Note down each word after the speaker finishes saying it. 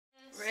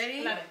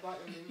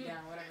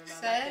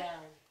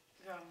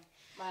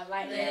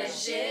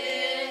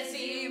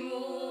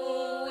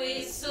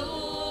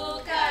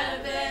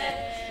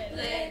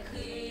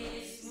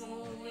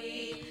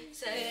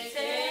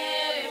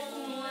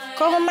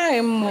Quand Marie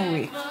est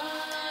morte,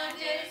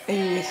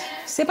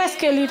 c'est parce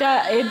qu'elle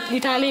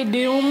est allée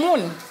de un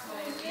monde.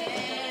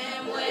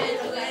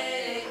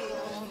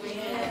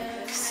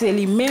 C'est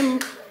lui-même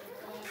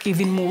qui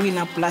vient mourir dans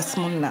la place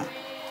monde.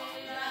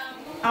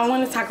 I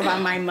want to talk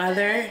about my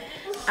mother.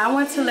 I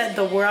want to let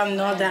the world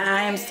know that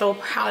I am so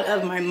proud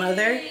of my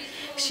mother.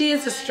 She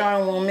is a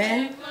strong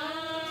woman.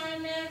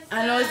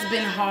 I know it's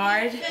been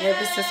hard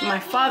ever since my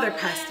father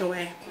passed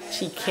away.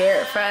 She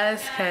cared for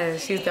us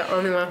because she's the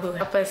only one who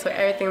helped us with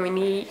everything we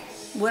need.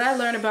 What I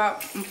learned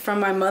from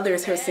my mother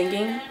is her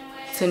singing,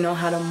 to know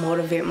how to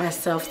motivate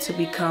myself to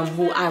become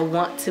who I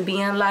want to be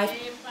in life.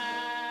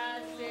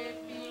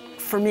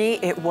 For me,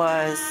 it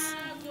was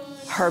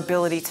her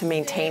ability to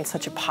maintain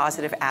such a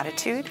positive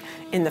attitude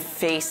in the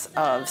face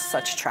of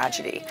such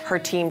tragedy. Her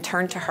team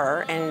turned to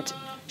her and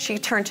she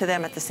turned to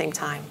them at the same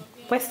time.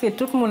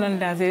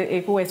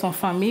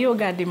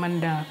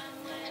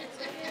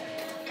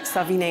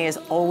 Savenie is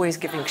always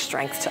giving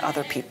strength to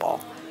other people.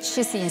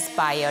 She's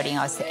inspiring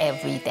us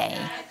every day.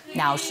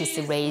 Now she's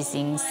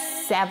raising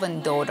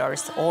 7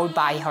 daughters all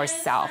by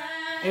herself.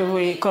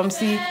 Comme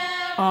si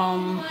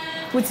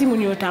petit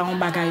moun yo ta on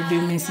bagay de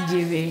men si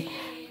Dieu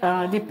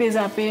de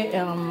pesape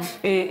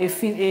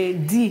et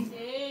dit.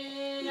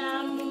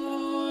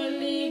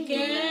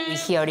 We're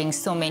hearing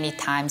so many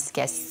times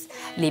guests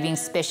leaving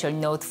special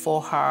note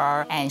for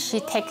her, and she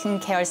taking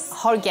care of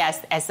her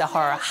guests as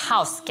her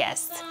house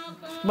guest.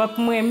 But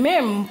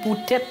moi-même,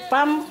 peut-être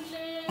pas,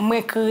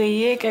 moi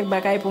créer quelque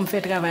bagay pour me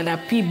faire travailler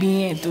plus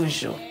bien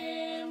toujours.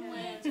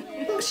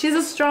 She's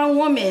a strong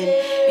woman,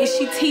 and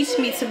she teaches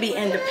me to be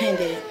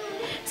independent.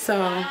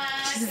 So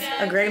she's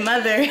a great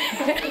mother.